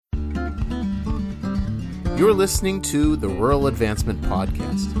You're listening to the Rural Advancement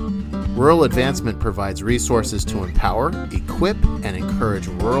Podcast. Rural Advancement provides resources to empower, equip, and encourage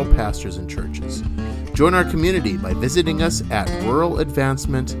rural pastors and churches. Join our community by visiting us at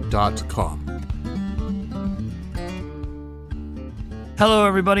ruraladvancement.com. Hello,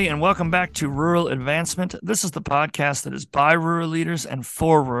 everybody, and welcome back to Rural Advancement. This is the podcast that is by rural leaders and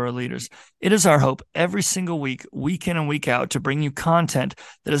for rural leaders. It is our hope every single week, week in and week out, to bring you content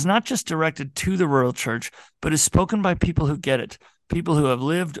that is not just directed to the rural church, but is spoken by people who get it, people who have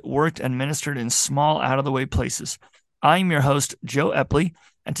lived, worked, and ministered in small, out-of-the-way places. I'm your host, Joe Epley,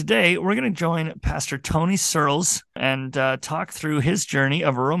 and today we're going to join Pastor Tony Searles and talk through his journey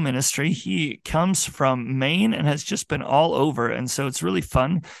of rural ministry. He comes from Maine and has just been all over, and so it's really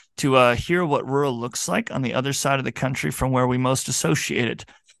fun to hear what rural looks like on the other side of the country from where we most associate it.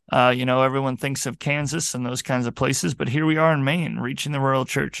 Everyone thinks of Kansas and those kinds of places, but here we are in Maine, reaching the rural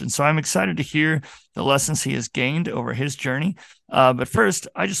church. And so I'm excited to hear the lessons he has gained over his journey. But first,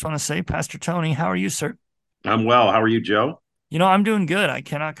 I just want to say, Pastor Tony, how are you, sir? I'm well. How are you, Joe? I'm doing good. I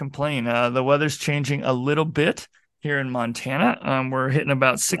cannot complain. The weather's changing a little bit here in Montana. We're hitting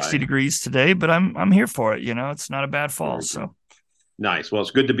about 60 degrees today, but I'm here for it. It's not a bad fall. So nice. Well,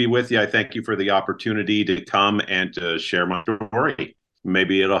 it's good to be with you. I thank you for the opportunity to come and to share my story.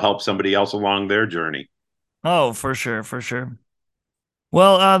 Maybe it'll help somebody else along their journey. Oh, for sure. For sure.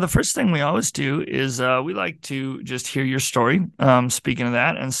 Well, the first thing we always do is we like to just hear your story, speaking of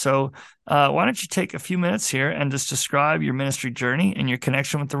that. And so why don't you take a few minutes here and just describe your ministry journey and your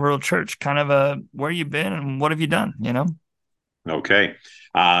connection with the rural church, kind of where you've been and what have you done, Okay.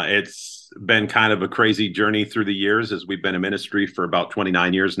 It's been kind of a crazy journey through the years as we've been in ministry for about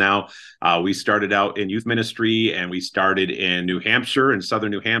 29 years now. We started out in youth ministry and we started in New Hampshire, in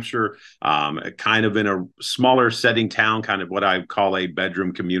southern New Hampshire, kind of in a smaller setting town, kind of what I call a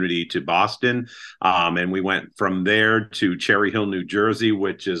bedroom community to Boston. And we went from there to Cherry Hill, New Jersey,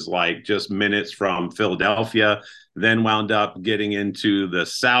 which is like just minutes from Philadelphia. Then wound up getting into the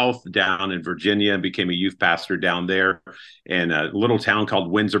South down in Virginia and became a youth pastor down there in a little town called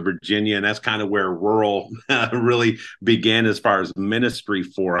Windsor, Virginia. And that's kind of where rural really began as far as ministry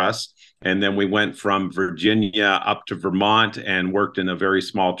for us. And then we went from Virginia up to Vermont and worked in a very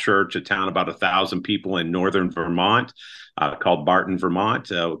small church, a town about 1,000 people in northern Vermont. Called Barton, Vermont,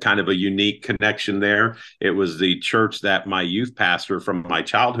 kind of a unique connection there. It was the church that my youth pastor from my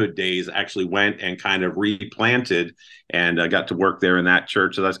childhood days actually went and kind of replanted, and I got to work there in that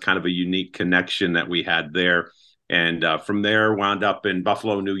church. So that's kind of a unique connection that we had there. And from there, wound up in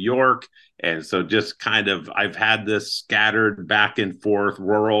Buffalo, New York. And so just kind of, I've had this scattered back and forth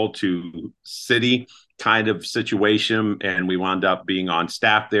rural to city kind of situation. And we wound up being on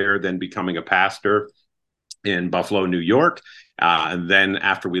staff there, then becoming a pastor in Buffalo, New York. And then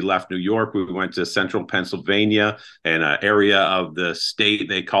after we left New York, we went to central Pennsylvania, in an area of the state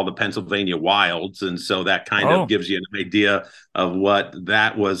they call the Pennsylvania Wilds. And so that kind of gives you an idea of what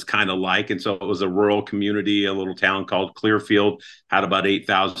that was kind of like. And so it was a rural community, a little town called Clearfield, had about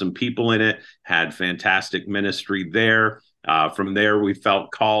 8,000 people in it, had fantastic ministry there. From there, we felt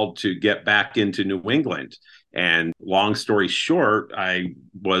called to get back into New England. And long story short, I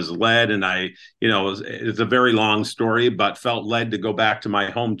was led, and it's a very long story, but felt led to go back to my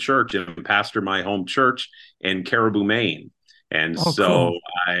home church and pastor my home church in Caribou, Maine. And cool.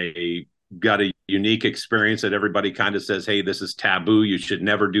 I got a unique experience that everybody kind of says, hey, this is taboo. You should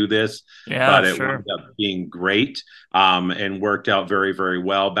never do this. Yeah, but it wound up being great and worked out very, very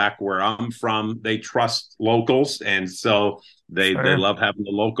well. Back where I'm from, they trust locals. And so they love having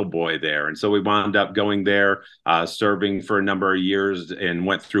the local boy there. And so we wound up going there, serving for a number of years, and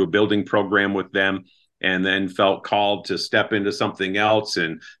went through a building program with them, and then felt called to step into something else.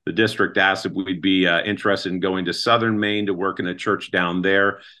 And the district asked if we'd be interested in going to southern Maine to work in a church down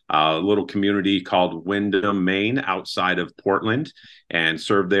there, a little community called Windham, Maine, outside of Portland, and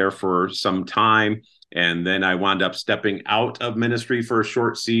served there for some time. And then I wound up stepping out of ministry for a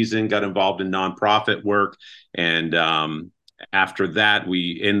short season, got involved in nonprofit work. And after that,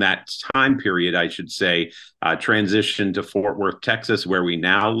 in that time period, I should say, transitioned to Fort Worth, Texas, where we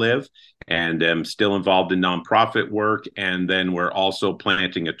now live, and am still involved in nonprofit work. And then we're also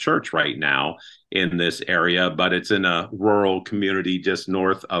planting a church right now in this area, but it's in a rural community just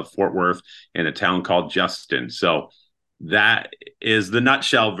north of Fort Worth in a town called Justin. So that is the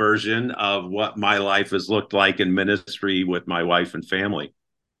nutshell version of what my life has looked like in ministry with my wife and family.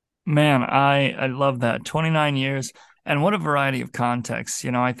 Man, I love that. 29 years. And what a variety of contexts.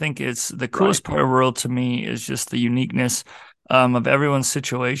 I think it's the coolest part of rural to me is just the uniqueness of everyone's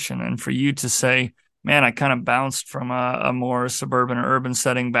situation. And for you to say, man, I kind of bounced from a more suburban or urban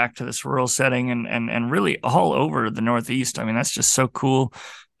setting back to this rural setting and really all over the Northeast. I mean, that's just so cool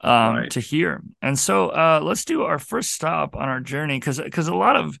Right. to hear. And so let's do our first stop on our journey because a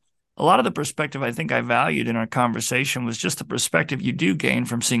lot of the perspective I think I valued in our conversation was just the perspective you do gain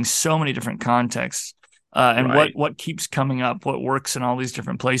from seeing so many different contexts. And Right. what keeps coming up, what works in all these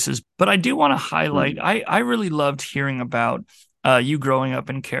different places. But I do want to highlight, Mm. I really loved hearing about you growing up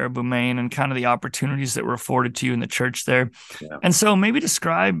in Caribou, Maine, and kind of the opportunities that were afforded to you in the church there. Yeah. And so maybe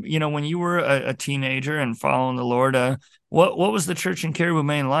describe, when you were a teenager and following the Lord, what was the church in Caribou,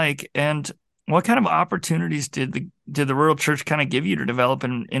 Maine like, and what kind of opportunities did the rural church kind of give you to develop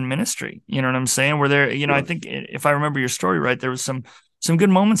in ministry? You know what I'm saying? Were there, I Sure. think if I remember your story right, there was some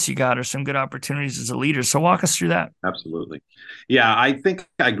good moments you got or some good opportunities as a leader. So walk us through that. Absolutely. Yeah, I think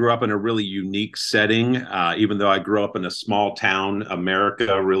I grew up in a really unique setting, even though I grew up in a small town,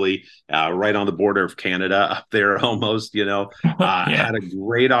 America, really right on the border of Canada, up there almost, Yeah. had a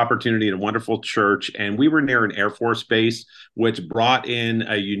great opportunity in a wonderful church. And we were near an Air Force base, which brought in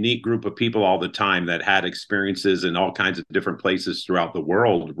a unique group of people all the time that had experiences in all kinds of different places throughout the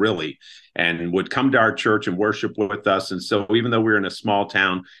world, really, and would come to our church and worship with us. And so, even though we were in a small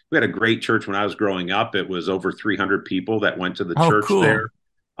town, we had a great church when I was growing up. It was over 300 people that went to the Oh, church cool. there,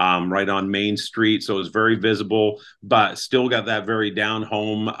 right on Main Street. So it was very visible, but still got that very down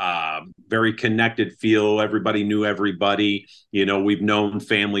home, very connected feel. Everybody knew everybody. We've known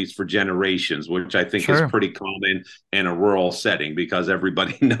families for generations, which I think is Sure. pretty common in a rural setting because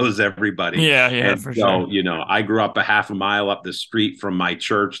everybody knows everybody. Yeah, yeah, And for sure. so, I grew up a half a mile up the street from my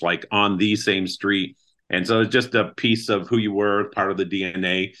church, like on the same street. And so it's just a piece of who you were, part of the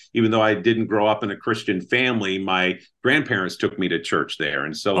DNA. Even though I didn't grow up in a Christian family, my grandparents took me to church there.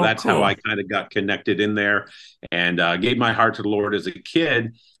 And so Oh, that's how cool. I kind of got connected in there and gave my heart to the Lord as a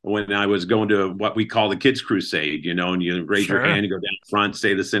kid when I was going to what we call the Kids Crusade, and you raise your Sure. hand, you go down front,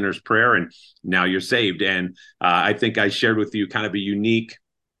 say the sinner's prayer, and now you're saved. And I think I shared with you kind of a unique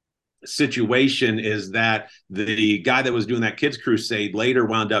situation is that the guy that was doing that kids crusade later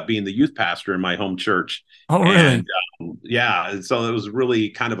wound up being the youth pastor in my home church. Oh, And really? yeah, so it was really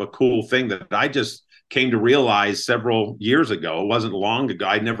kind of a cool thing that I just came to realize several years ago. It wasn't long ago.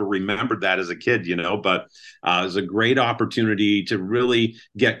 I never remembered that as a kid, but it was a great opportunity to really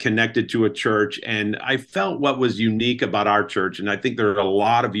get connected to a church. And I felt what was unique about our church, and I think there are a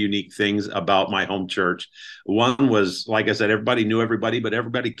lot of unique things about my home church. One was, like I said, everybody knew everybody, but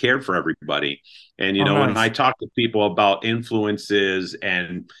everybody cared for everybody. And, Oh, when I nice. talk to people about influences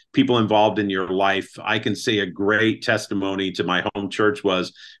and people involved in your life, I can say a great testimony to my home church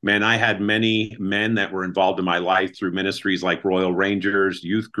was, man, I had many men that were involved in my life through ministries like Royal Rangers,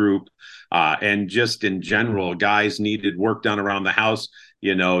 youth group, and just in general, guys needed work done around the house.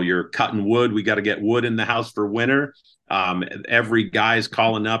 You're cutting wood. We got to get wood in the house for winter. Every guy's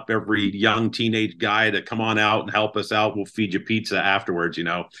calling up every young teenage guy to come on out and help us out. We'll feed you pizza afterwards,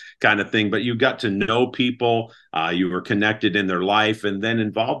 kind of thing. But you got to know people, you were connected in their life, and then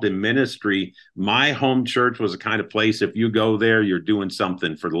involved in ministry. My home church was a kind of place, if you go there, you're doing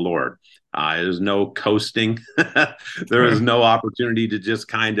something for the Lord. There's no coasting. There is Sure. no opportunity to just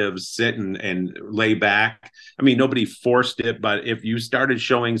kind of sit and lay back. I mean, nobody forced it, but if you started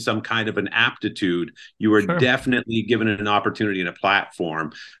showing some kind of an aptitude, you were Sure. definitely given an opportunity and a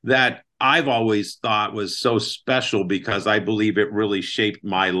platform that I've always thought was so special because I believe it really shaped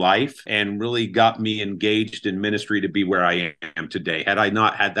my life and really got me engaged in ministry to be where I am today. Had I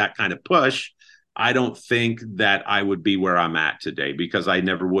not had that kind of push, I don't think that I would be where I'm at today because I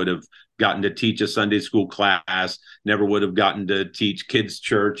never would have gotten to teach a Sunday school class, never would have gotten to teach kids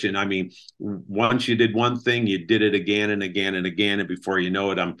church. And I mean, once you did one thing, you did it again and again and again. And before you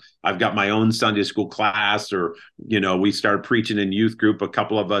know it, I've got my own Sunday school class, or, we started preaching in youth group, a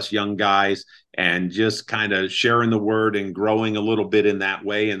couple of us young guys, and just kind of sharing the word and growing a little bit in that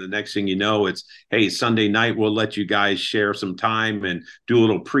way. And the next thing you know, it's, hey, Sunday night, we'll let you guys share some time and do a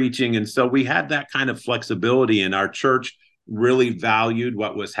little preaching. And so we had that kind of flexibility in our church, really valued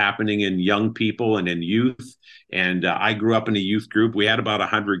what was happening in young people and in youth. And I grew up in a youth group. We had about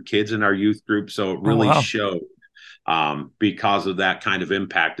 100 kids in our youth group. So it Oh, really wow. showed because of that kind of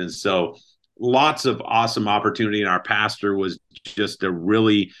impact. And so lots of awesome opportunity. And our pastor was just a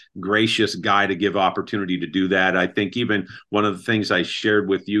really gracious guy to give opportunity to do that. I think even one of the things I shared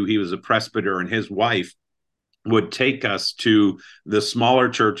with you, he was a presbyter, and his wife would take us to the smaller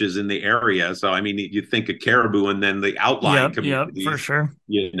churches in the area. So, I mean, you think of Caribou and then the outlying Yep. Yep. For communities, sure.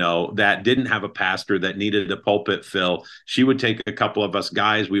 that didn't have a pastor, that needed a pulpit fill. She would take a couple of us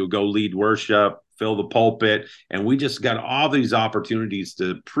guys. We would go lead worship, fill the pulpit, and we just got all these opportunities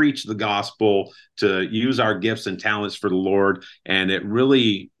to preach the gospel, to use our gifts and talents for the Lord. And it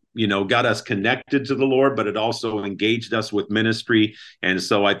really, got us connected to the Lord, but it also engaged us with ministry. And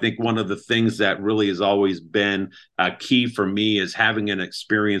so I think one of the things that really has always been a key for me is having an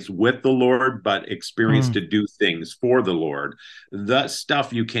experience with the Lord, but experience to do things for the Lord. That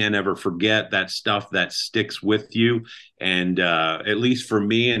stuff you can't ever forget, that stuff that sticks with you. And at least for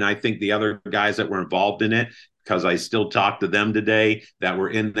me, and I think the other guys that were involved in it, because I still talk to them today that were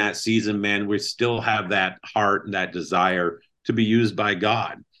in that season, man, we still have that heart and that desire to be used by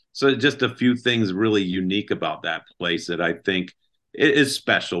God. So just a few things really unique about that place that I think is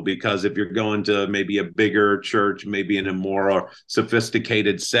special, because if you're going to maybe a bigger church, maybe in a more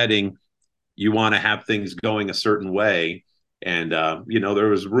sophisticated setting, you want to have things going a certain way. And, there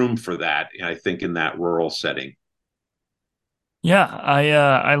was room for that, I think, in that rural setting. Yeah,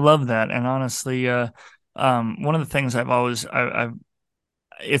 I love that. And honestly, one of the things I've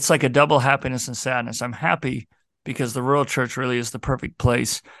it's like a double happiness and sadness. I'm happy because the rural church really is the perfect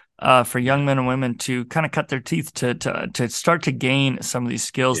place for young men and women to kind of cut their teeth to start to gain some of these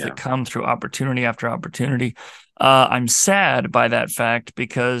skills that come through opportunity after opportunity. I'm sad by that fact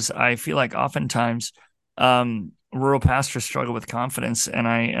because I feel like oftentimes rural pastors struggle with confidence, and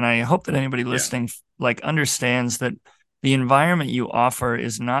I hope that anybody listening like understands that the environment you offer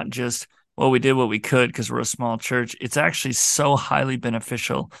is not just, well, we did what we could because we're a small church. It's actually so highly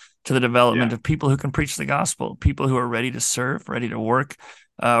beneficial to the development of people who can preach the gospel, people who are ready to serve, ready to work,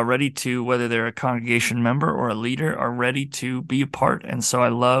 ready to, whether they're a congregation member or a leader, are ready to be a part. And so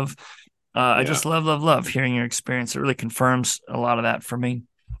I just love hearing your experience. It really confirms a lot of that for me.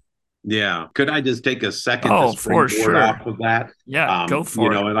 Yeah. Could I just take a second to Oh, for springboard off sure. of that? Yeah, go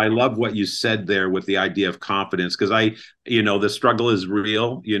for it. And I love what you said there with the idea of confidence, because the struggle is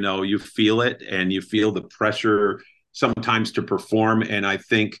real. You feel it, and you feel the pressure sometimes to perform. And I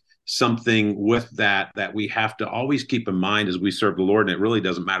think something with that we have to always keep in mind as we serve the Lord, and it really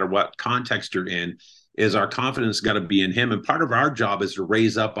doesn't matter what context you're in, is our confidence got to be in Him. And part of our job is to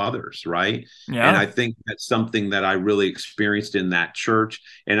raise up others, right? And I think that's something that I really experienced in that church.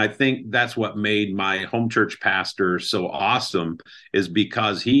 And I think that's what made my home church pastor so awesome, is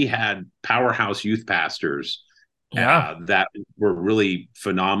because he had powerhouse youth pastors that were really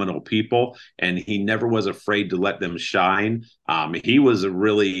phenomenal people, and he never was afraid to let them shine. He was a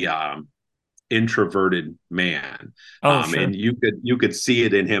really introverted man. Sure. And you could see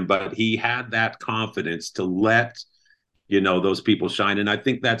it in him, but he had that confidence to let those people shine. And I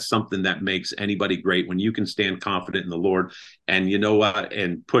think that's something that makes anybody great, when you can stand confident in the Lord and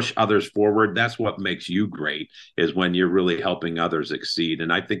and push others forward. That's what makes you great, is when you're really helping others exceed.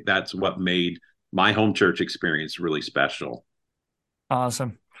 And I think that's what made my home church experience really special.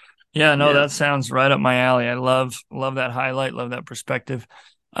 Awesome. Yeah, no, that sounds right up my alley. I love that highlight, love that perspective.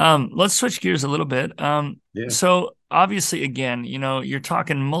 Let's switch gears a little bit. So obviously, again, you're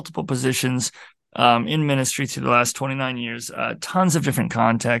talking multiple positions in ministry through the last 29 years, tons of different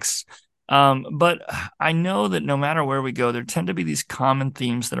contexts. But I know that no matter where we go, there tend to be these common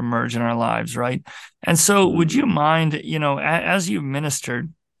themes that emerge in our lives, right? And so would you mind, as you've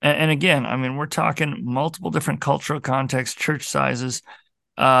ministered, and again, I mean, we're talking multiple different cultural contexts, church sizes,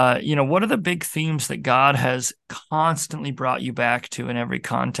 what are the big themes that God has constantly brought you back to in every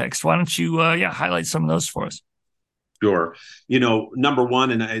context? Why don't you, highlight some of those for us? Sure. Number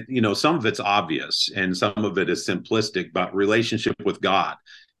one, and some of it's obvious and some of it is simplistic, but relationship with God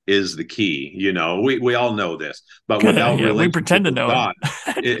is the key. We all know this, but without we pretend to know God,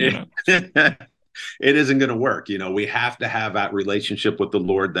 it. it isn't going to work. We have to have that relationship with the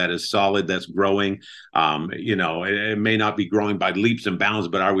Lord that is solid, that's growing. It may not be growing by leaps and bounds,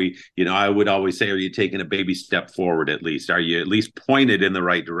 but are we, I would always say, are you taking a baby step forward at least? Are you at least pointed in the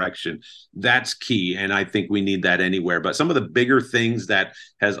right direction? That's key. And I think we need that anywhere. But some of the bigger things that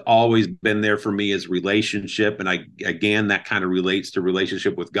has always been there for me is relationship. And again, that kind of relates to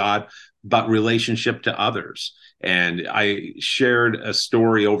relationship with God, but relationship to others. And I shared a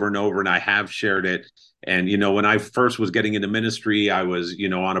story over and over, and I have shared it. And, when I first was getting into ministry, I was,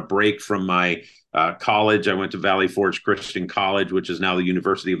 on a break from my college. I went to Valley Forge Christian College, which is now the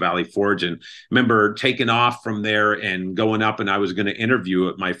University of Valley Forge. And remember taking off from there and going up, and I was going to interview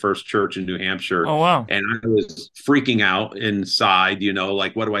at my first church in New Hampshire. Oh, wow. And I was freaking out inside,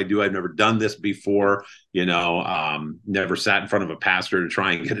 like, what do I do? I've never done this before, never sat in front of a pastor to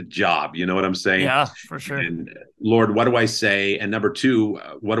try and get a job. You know what I'm saying? Yeah, for sure. And Lord, what do I say? And number two,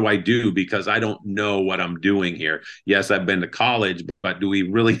 what do I do? Because I don't know what I'm doing here. Yes, I've been to college, but do we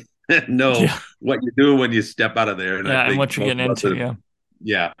really know what you're doing when you step out of there? And I think and what you're getting into,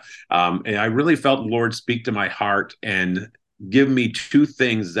 Yeah. And I really felt the Lord speak to my heart and give me two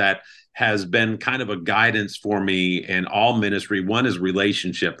things that has been kind of a guidance for me in all ministry. One is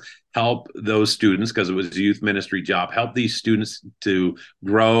relationship. Help those students, because it was a youth ministry job, help these students to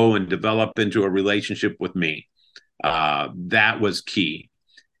grow and develop into a relationship with me. That was key.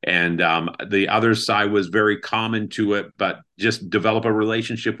 And the other side was very common to it, but just develop a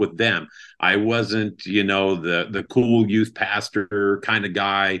relationship with them. I wasn't, the cool youth pastor kind of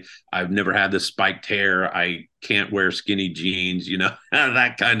guy. I've never had the spiked hair. I can't wear skinny jeans,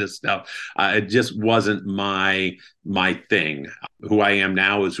 that kind of stuff. It just wasn't my thing. Who I am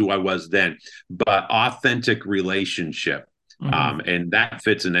now is who I was then. But authentic relationship, and that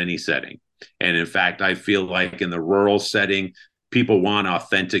fits in any setting. And in fact, I feel like in the rural setting, people want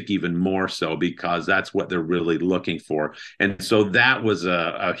authentic even more so, because that's what they're really looking for. And so that was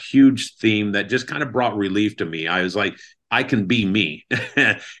a huge theme that just kind of brought relief to me. I was like, I can be me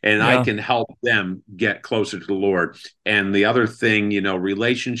and I can help them get closer to the Lord. And the other thing,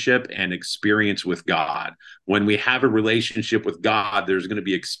 relationship and experience with God. When we have a relationship with God, there's going to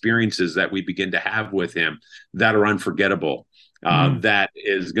be experiences that we begin to have with him that are unforgettable. That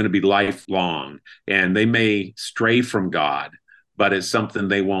is going to be lifelong, and they may stray from God, but it's something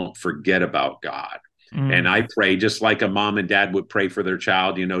they won't forget about God. And I pray, just like a mom and dad would pray for their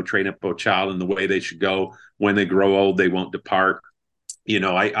child, train up a child in the way they should go. When they grow old, they won't depart.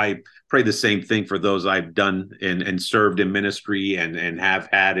 I pray the same thing for those I've done and served in ministry and have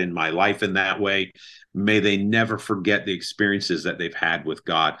had in my life in that way. May they never forget the experiences that they've had with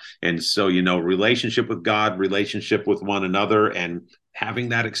God. And so, relationship with God, relationship with one another, and having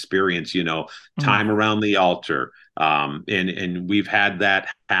that experience, time around the altar. And we've had that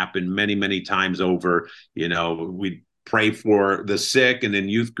happen many, many times over. We pray for the sick, and in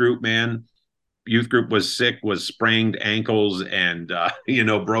youth group, was sick, was sprained ankles and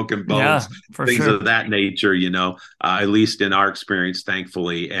broken bones, things of that nature, at least in our experience,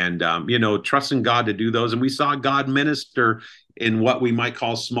 thankfully. And trusting God to do those. And we saw God minister in what we might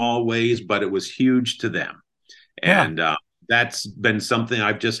call small ways, but it was huge to them. And that's been something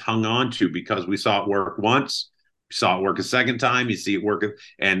I've just hung on to, because we saw it work once. Saw it work a second time, you see it work,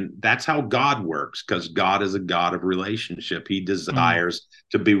 and that's how God works, because God is a God of relationship. He desires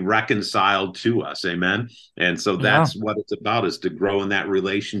to be reconciled to us. Amen. And so that's what it's about, is to grow in that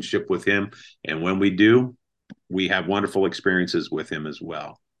relationship with him. And when we do, we have wonderful experiences with him as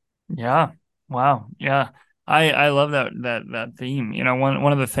well. Yeah. Wow. Yeah. I love that theme.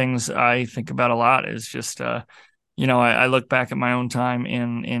 One of the things I think about a lot is just I look back at my own time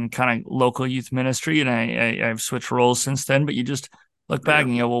in kind of local youth ministry, and I've switched roles since then, but you just look back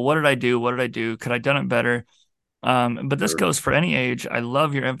and you go, well, what did I do? What did I do? Could I have done it better? But this goes for any age. I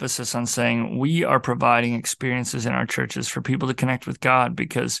love your emphasis on saying we are providing experiences in our churches for people to connect with God,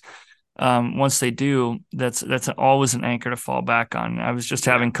 because once they do, that's always an anchor to fall back on. I was just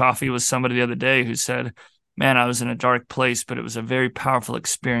having coffee with somebody the other day who said, man, I was in a dark place, but it was a very powerful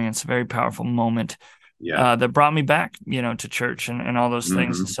experience, a very powerful moment. That brought me back, to church and all those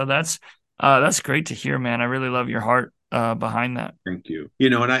things. So that's great to hear, man. I really love your heart behind that. Thank you.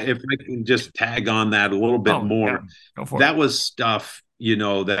 And if I can just tag on that a little bit more, that was stuff,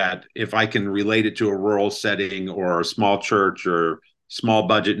 that if I can relate it to a rural setting or a small church or small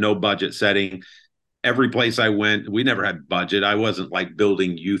budget, no budget setting, every place I went, we never had budget. I wasn't like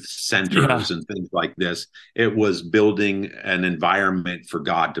building youth centers and things like this. It was building an environment for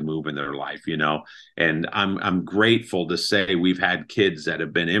God to move in their life, and I'm grateful to say we've had kids that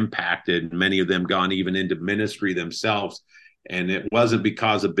have been impacted, many of them gone even into ministry themselves. And it wasn't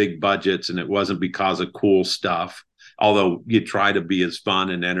because of big budgets, and it wasn't because of cool stuff, although you try to be as fun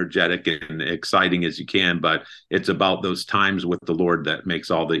and energetic and exciting as you can, but it's about those times with the Lord that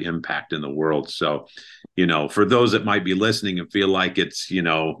makes all the impact in the world. So, for those that might be listening and feel like it's,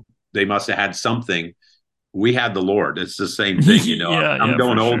 they must have had something, we had the Lord. It's the same thing, I'm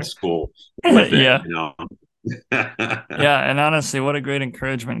going old school with it, Yeah. And honestly, what a great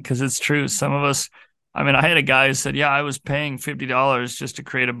encouragement, because it's true. Some of us, I mean, I had a guy who said, I was paying $50 just to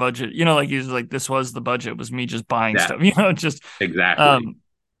create a budget. Like he was like, this was the budget, was me just buying stuff, just exactly.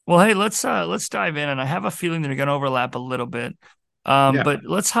 Well, hey, let's dive in. And I have a feeling they're going to overlap a little bit. But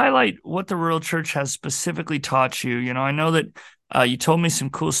let's highlight what the rural church has specifically taught you. I know that you told me some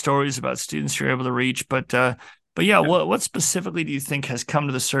cool stories about students you're able to reach, but what specifically do you think has come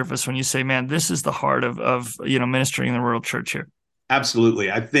to the surface when you say, man, this is the heart of ministering in the rural church here?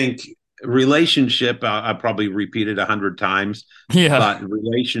 Absolutely. I think relationship, I probably repeated 100 times, but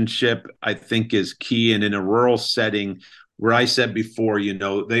relationship, I think, is key. And in a rural setting, where I said before,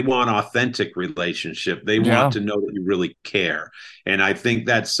 they want authentic relationship. They want to know that you really care. And I think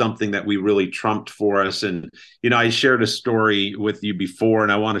that's something that we really trumped for us. And, I shared a story with you before,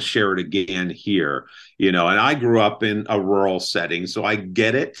 and I want to share it again here, and I grew up in a rural setting, so I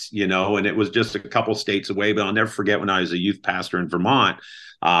get it, and it was just a couple states away, but I'll never forget when I was a youth pastor in Vermont,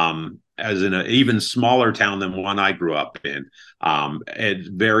 as in an even smaller town than one I grew up in. It's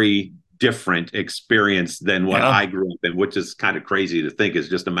very different experience than what I grew up in, which is kind of crazy to think is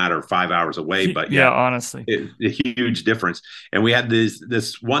just a matter of 5 hours away. But honestly, it's a huge difference. And we had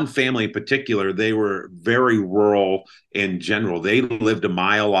this one family in particular. They were very rural in general. They lived a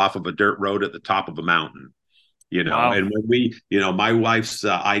mile off of a dirt road at the top of a mountain. Wow. And when we, my wife's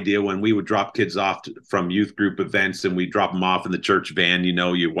idea, when we would drop kids off from youth group events and we drop them off in the church van,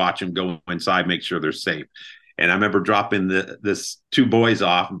 you watch them go inside, make sure they're safe. And I remember dropping this two boys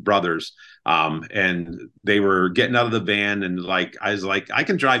off, brothers, and they were getting out of the van, and I was like, I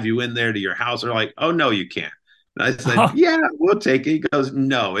can drive you in there to your house. They're like, oh no, you can't. And I said, yeah, we'll take it. He goes,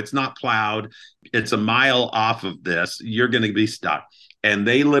 no, it's not plowed. It's a mile off of this. You're going to be stuck. And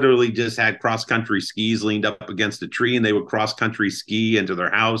they literally just had cross-country skis leaned up against a tree, and they would cross-country ski into their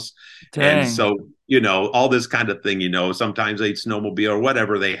house. Dang. And so, all this kind of thing, sometimes they'd snowmobile or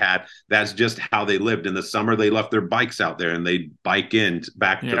whatever they had. That's just how they lived. In the summer, they left their bikes out there and they'd bike in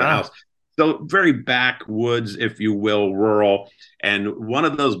back to the house. So very backwoods, if you will, rural. And one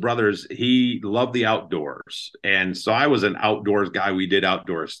of those brothers, he loved the outdoors. And so I was an outdoors guy. We did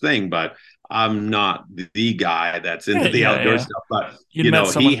outdoors thing, but I'm not the guy that's into the outdoor stuff. But, he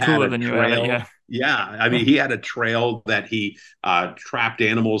had a trail. I mean, he had a trail that he trapped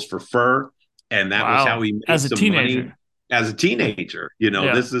animals for fur. And that was how he made some money as a teenager.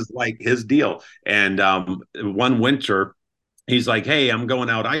 This is like his deal. And one winter, he's like, hey, I'm going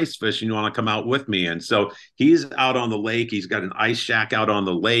out ice fishing. You want to come out with me? And so he's out on the lake. He's got an ice shack out on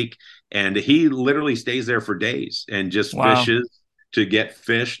the lake. And he literally stays there for days and just fishes to get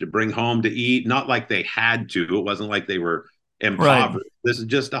fish to bring home to eat. Not like they had to. It wasn't like they were impoverished. Right. This is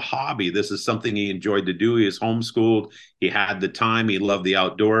just a hobby. This is something he enjoyed to do. He was homeschooled. He had the time. He loved the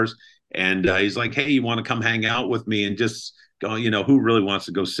outdoors. And he's like, hey, you want to come hang out with me and just go, who really wants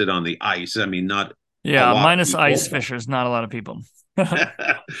to go sit on the ice? I mean, not minus ice fishers, not a lot of people.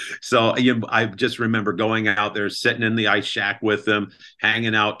 So I just remember going out there, sitting in the ice shack with them,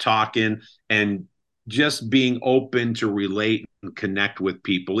 hanging out, talking, and just being open to relate and connect with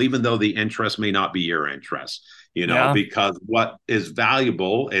people, even though the interest may not be your interest, because what is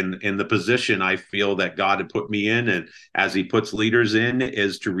valuable in the position I feel that God had put me in, and as he puts leaders in,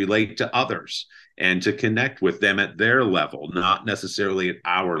 is to relate to others and to connect with them at their level, not necessarily at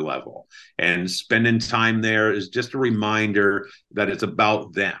our level. And spending time there is just a reminder that it's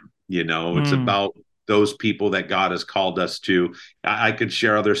about them. It's about those people that God has called us to. I could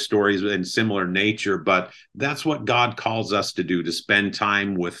share other stories in similar nature, but that's what God calls us to do, to spend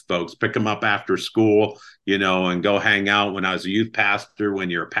time with folks, pick them up after school, and go hang out. When I was a youth pastor, when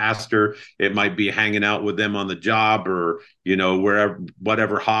you're a pastor, it might be hanging out with them on the job or, wherever,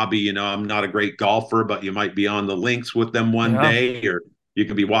 whatever hobby. I'm not a great golfer, but you might be on the links with them one day, or you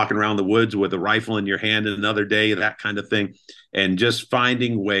could be walking around the woods with a rifle in your hand another day, that kind of thing. And just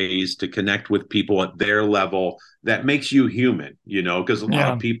finding ways to connect with people at their level that makes you human, because a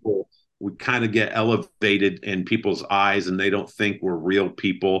lot of people, we kind of get elevated in people's eyes and they don't think we're real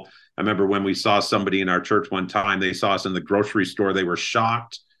people. I remember when we saw somebody in our church one time, they saw us in the grocery store. They were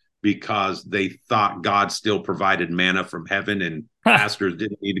shocked because they thought God still provided manna from heaven and pastors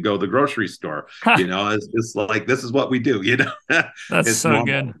didn't need to go to the grocery store. It's like, this is what we do, That's it's so normal.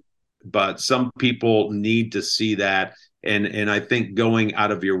 good. But some people need to see that. And I think going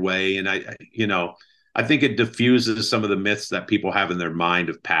out of your way, and I think it diffuses some of the myths that people have in their mind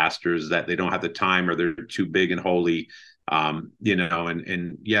of pastors, that they don't have the time or they're too big and holy.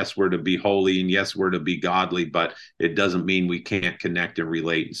 And yes, we're to be holy, and yes, we're to be godly, but it doesn't mean we can't connect and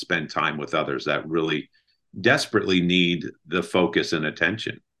relate and spend time with others that really desperately need the focus and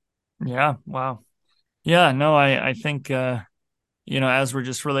attention. Yeah. Wow. Yeah. No, I think, as we're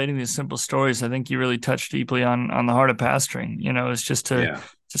just relating these simple stories, I think you really touch deeply on the heart of pastoring. It's just to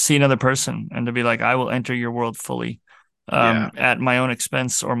see another person and to be like, I will enter your world fully. At my own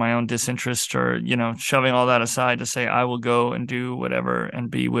expense or my own disinterest, or, shoving all that aside to say, I will go and do whatever and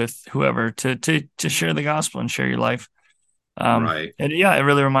be with whoever to share the gospel and share your life. Right. And it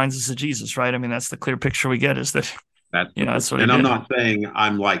really reminds us of Jesus, right? I mean, that's the clear picture we get, is that, that's what he did. I'm not saying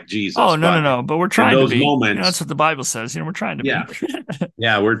I'm like Jesus. Oh, no. But we're trying to be. Moments, that's what the Bible says. We're trying to be.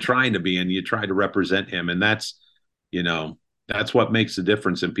 We're trying to be, and you try to represent him. And that's what makes the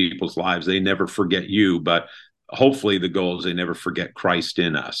difference in people's lives. They never forget you, but hopefully the goal is they never forget Christ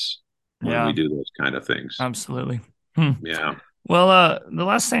in us when we Yeah, do those kind of things. absolutely. Hmm. Yeah. Well, the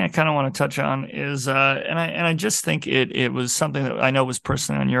last thing I kind of want to touch on is, and I just think it was something that I know was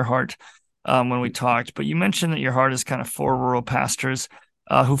personally on your heart, when we talked. But you mentioned that your heart is kind of for rural pastors,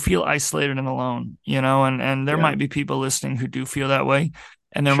 who feel isolated and alone, and there Yeah. might be people listening who do feel that way,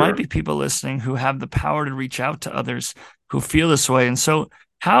 and there might Sure. be people listening who have the power to reach out to others who feel this way. And so,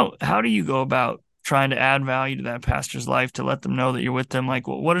 how do you go about trying to add value to that pastor's life to let them know that you're with them? Like,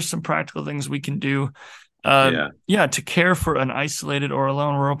 what are some practical things we can do? Yeah. Yeah, to care for an isolated or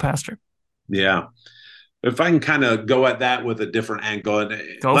alone rural pastor. Yeah. If I can kind of go at that with a different angle, and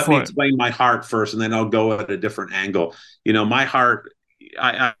Go let me for it. explain my heart first, and then I'll go at a different angle. My heart,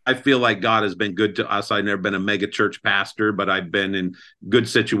 I feel like God has been good to us. I've never been a mega church pastor, but I've been in good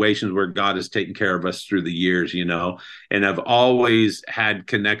situations where God has taken care of us through the years, and I've always had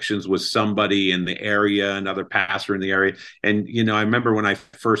connections with somebody in the area, another pastor in the area. And, I remember when I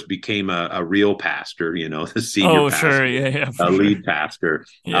first became a real pastor, the senior Oh, sure. pastor, Yeah, yeah, for a sure. lead pastor,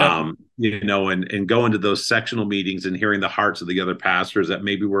 Yep. and going to those sectional meetings and hearing the hearts of the other pastors that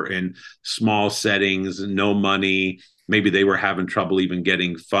maybe were in small settings, no money, maybe they were having trouble even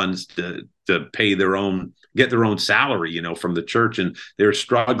getting funds to pay get their own salary, from the church, and they're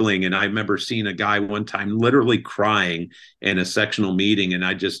struggling. And I remember seeing a guy one time literally crying in a sectional meeting, and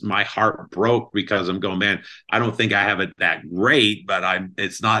my heart broke because I'm going, man, I don't think I have it that great, but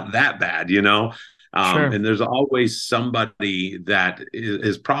it's not that bad. Sure. And there's always somebody that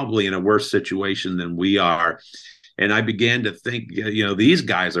is probably in a worse situation than we are. And I began to think, these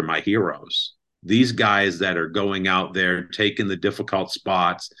guys are my heroes. These guys that are going out there, taking the difficult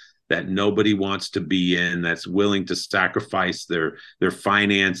spots that nobody wants to be in, that's willing to sacrifice their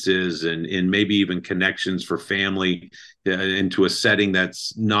finances and maybe even connections for family into a setting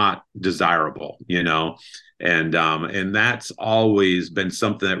that's not desirable. And that's always been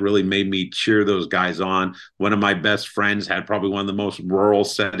something that really made me cheer those guys on. One of my best friends had probably one of the most rural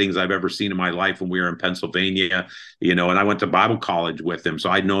settings I've ever seen in my life when we were in Pennsylvania, and I went to Bible college with him. So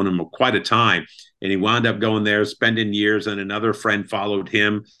I'd known him quite a time, and he wound up going there, spending years, and another friend followed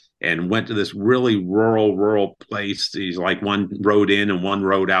him and went to this really rural place. He's like one road in and one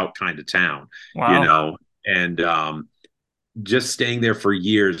road out kind of town, Wow. and just staying there for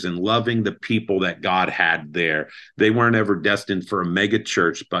years and loving the people that God had there. They weren't ever destined for a mega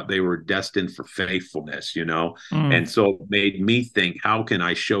church, but they were destined for faithfulness. Mm. And so it made me think, how can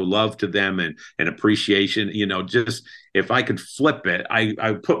I show love to them and appreciation? Just if I could flip it,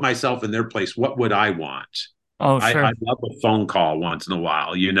 I put myself in their place. What would I want? Oh, I sure. love a phone call once in a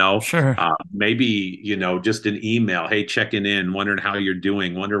while. Sure. Maybe, just an email. Hey, checking in, wondering how you're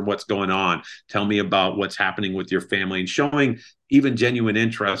doing, wondering what's going on. Tell me about what's happening with your family, and showing even genuine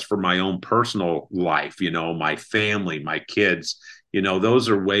interest for my own personal life, my family, my kids. Those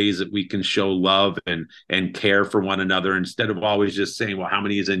are ways that we can show love and care for one another, instead of always just saying, well, how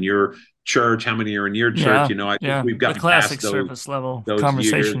many is in your church? How many are in your church? Yeah. I think Yeah. we've The gotten classic past surface level those years.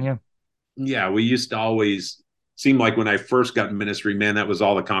 conversation. Yeah. Yeah, we used to always seem like when I first got in ministry, man, that was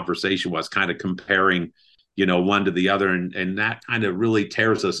all the conversation was, kind of comparing, one to the other. And that kind of really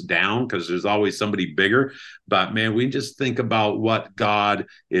tears us down because there's always somebody bigger. But man, we just think about what God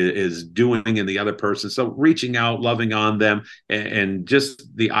is doing in the other person. So reaching out, loving on them, and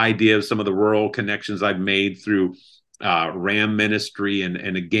just the idea of some of the rural connections I've made through RAM ministry,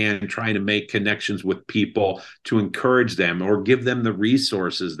 and again trying to make connections with people to encourage them or give them the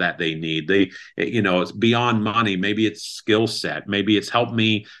resources that they need. It's beyond money. Maybe it's skill set. Maybe it's helped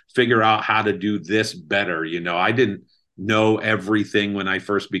me figure out how to do this better. I didn't know everything when I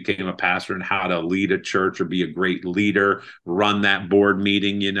first became a pastor and how to lead a church or be a great leader, run that board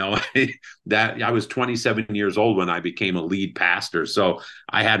meeting. That I was 27 years old when I became a lead pastor. So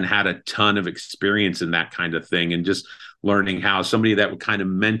I hadn't had a ton of experience in that kind of thing, and just learning how somebody that would kind of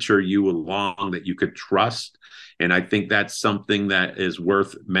mentor you along that you could trust. And I think that's something that is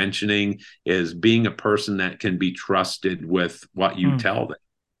worth mentioning, is being a person that can be trusted with what you Mm. tell them.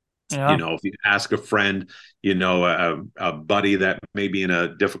 Yeah. If you ask a friend, a buddy that may be in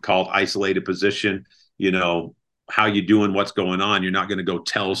a difficult, isolated position, how you doing, what's going on, you're not going to go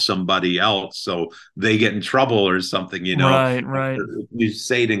tell somebody else so they get in trouble or something. Right. Right. You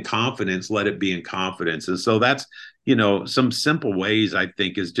say it in confidence, let it be in confidence. And so that's, some simple ways, I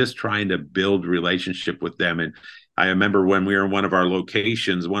think, is just trying to build relationship with them. And I remember when we were in one of our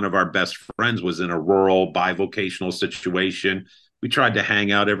locations, one of our best friends was in a rural bivocational situation. We tried to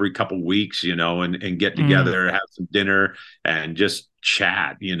hang out every couple of weeks, and get Mm. together, have some dinner, and just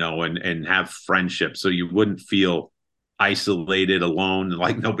chat, and have friendship, so you wouldn't feel isolated, alone,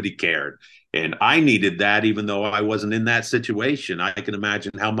 like nobody cared. And I needed that, even though I wasn't in that situation. I can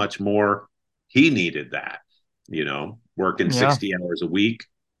imagine how much more he needed that, working Yeah. 60 hours a week,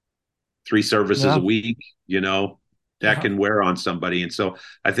 3 services a Yeah. week, that Yeah. can wear on somebody. And so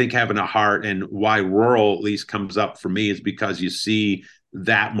I think having a heart, and why rural at least comes up for me, is because you see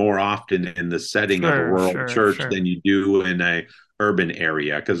that more often in the setting of a rural church Sure. than you do in a urban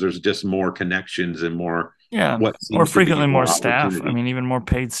area, because there's just more connections and more Yeah. what Or seems to be frequently more more staff. I opportunity. mean, even more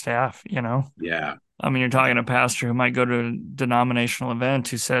paid staff, Yeah. I mean, you're talking to a pastor who might go to a denominational event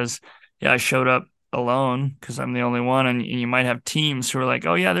who says, yeah, I showed up alone because I'm the only one. And you might have teams who are like,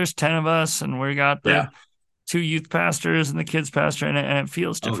 oh, yeah, there's 10 of us and we got Yeah. the 2 youth pastors and the kids pastor, and it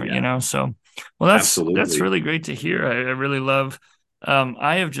feels Oh, different, yeah. So, well, that's Absolutely. really great to hear. I really love.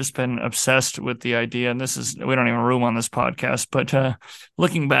 I have just been obsessed with the idea, and this is we don't even room on this podcast, but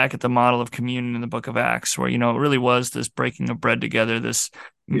looking back at the model of communion in the Book of Acts, where it really was this breaking of bread together, this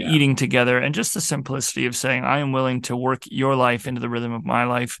Yeah. eating together, and just the simplicity of saying, "I am willing to work your life into the rhythm of my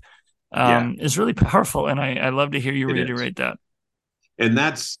life," Yeah. is really powerful, and I love to hear you It is. reiterate that. And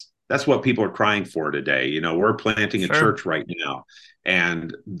that's what people are crying for today. We're planting a Sure. church right now,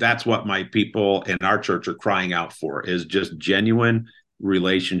 and that's what my people in our church are crying out for, is just genuine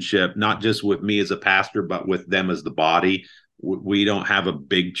relationship, not just with me as a pastor, but with them as the body. We don't have a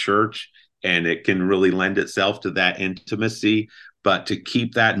big church, and it can really lend itself to that intimacy. But to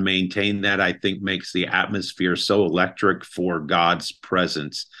keep that and maintain that, I think makes the atmosphere so electric for God's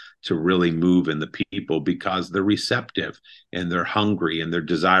presence to really move in the people, because they're receptive and they're hungry and they're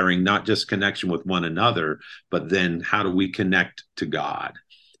desiring not just connection with one another, but then how do we connect to God?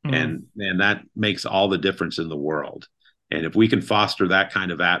 Mm. And that makes all the difference in the world. And if we can foster that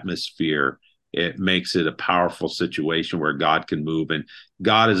kind of atmosphere, it makes it a powerful situation where God can move. And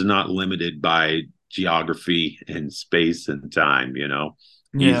God is not limited by geography and space and time. Yeah.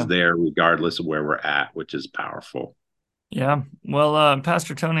 He's there regardless of where we're at, which is powerful. Yeah. Well,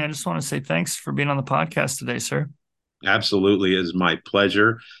 Pastor Tony, I just want to say thanks for being on the podcast today, sir. Absolutely, is my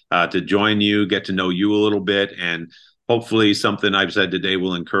pleasure to join you, get to know you a little bit, and hopefully something I've said today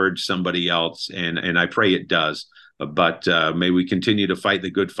will encourage somebody else. And I pray it does. But may we continue to fight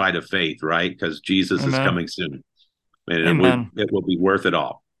the good fight of faith, right? Because Jesus is Amen. coming soon, and Amen. it will be worth it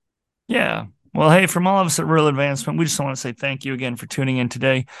all. Yeah. Well, hey, from all of us at Rural Advancement, we just want to say thank you again for tuning in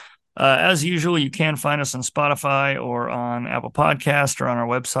today. As usual, you can find us on Spotify or on Apple Podcast or on our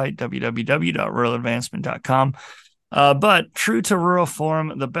website, www.ruraladvancement.com. But true to rural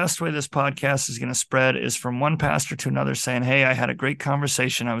form, the best way this podcast is going to spread is from one pastor to another saying, hey, I had a great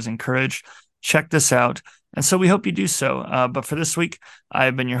conversation. I was encouraged. Check this out. And so we hope you do so. But for this week, I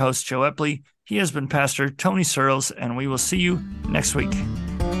have been your host, Joe Epley. He has been Pastor Tony Searles, and we will see you next week.